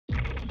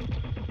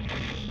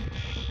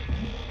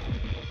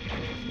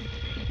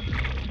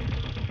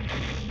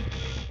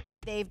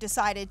they've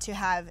decided to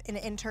have an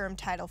interim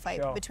title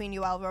fight Sure. between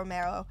Yoel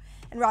Romero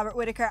and Robert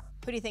Whittaker.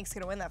 Who do you think is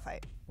going to win that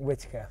fight?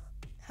 Whittaker.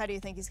 How do you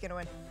think he's going to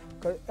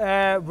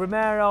win?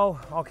 Romero,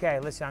 okay,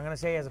 listen, I'm going to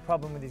say he has a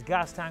problem with his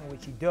gas tank,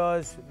 which he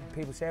does.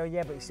 People say, oh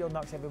yeah, but he still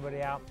knocks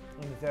everybody out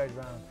in the third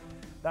round.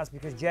 That's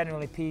because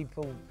generally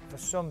people, for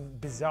some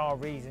bizarre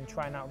reason,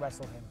 try and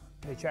out-wrestle him.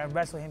 They try and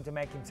wrestle him to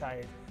make him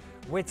tired.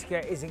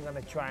 Whittaker isn't going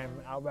to try and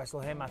out-wrestle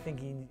him. I think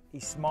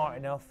he's smart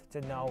enough to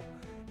know,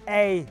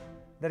 A,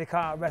 that he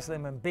can't wrestle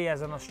him, and B,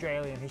 as an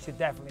Australian, he should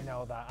definitely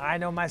know that. I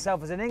know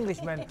myself as an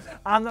Englishman,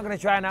 I'm not going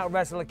to try and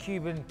out-wrestle a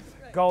Cuban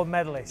gold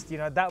medalist. You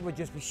know, that would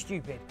just be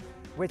stupid.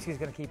 Whittaker's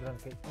going to keep it on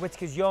the feet.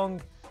 Whittaker's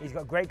young, he's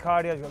got great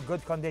cardio, he's got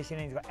good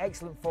conditioning, he's got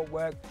excellent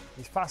footwork,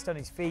 he's fast on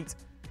his feet.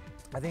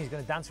 I think he's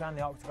going to dance around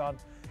the octagon,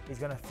 he's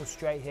going to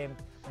frustrate him,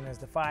 and as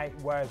the fight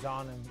wears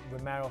on and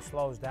Romero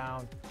slows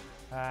down,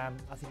 I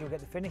think he'll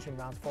get the finish in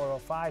rounds 4 or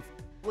 5.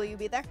 Will you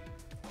be there?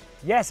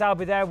 Yes, I'll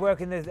be there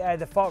working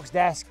the Fox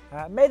desk.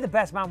 May the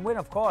best man win,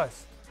 of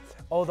course.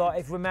 Although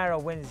if Romero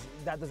wins,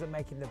 that doesn't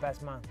make him the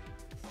best man.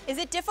 Is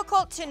it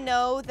difficult to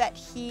know that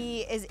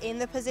he is in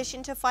the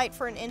position to fight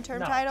for an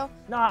interim title?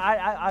 No,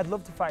 I'd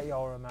love to fight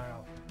Yoel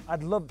Romero.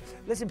 I'd love.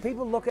 Listen,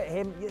 people look at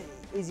him.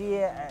 Is he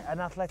an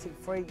athletic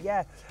freak?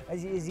 Yeah.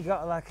 Has he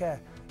got like a,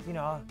 you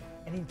know,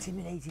 an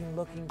intimidating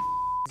looking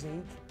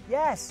physique?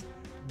 Yes.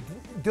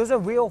 Does a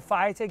real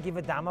fighter give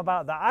a damn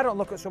about that? I don't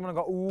look at someone and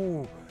go,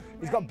 ooh,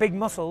 he's got big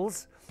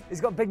muscles. He's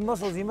got big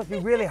muscles. He must be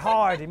really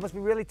hard. He must be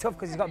really tough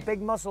because he's got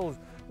big muscles.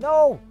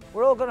 No,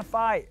 we're all going to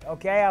fight,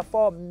 okay? I've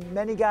fought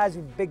many guys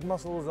with big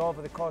muscles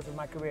over the course of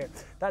my career.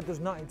 That does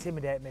not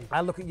intimidate me.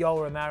 I look at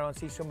Yoel Romero and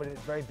see somebody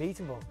that's very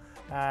beatable.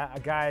 A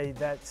guy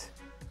that,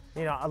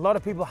 you know, a lot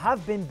of people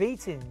have been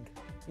beating,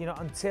 you know,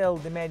 until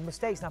they made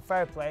mistakes. Now,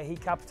 fair play, he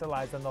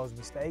capitalized on those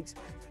mistakes.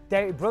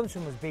 Derek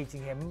Brunson was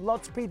beating him.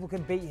 Lots of people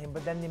can beat him,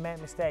 but then they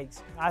make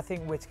mistakes. I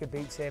think Whittaker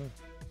beats him.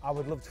 I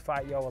would love to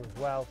fight Yoel as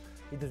well.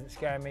 He doesn't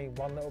scare me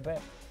one little bit.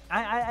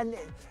 And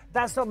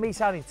that's not me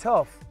sounding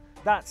tough.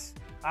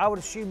 I would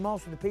assume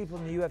most of the people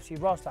in the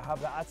UFC roster have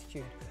that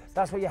attitude.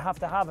 That's what you have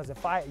to have as a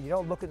fighter. You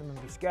don't look at them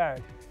and be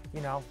scared,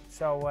 you know.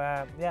 So,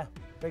 yeah,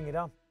 bring it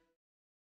on.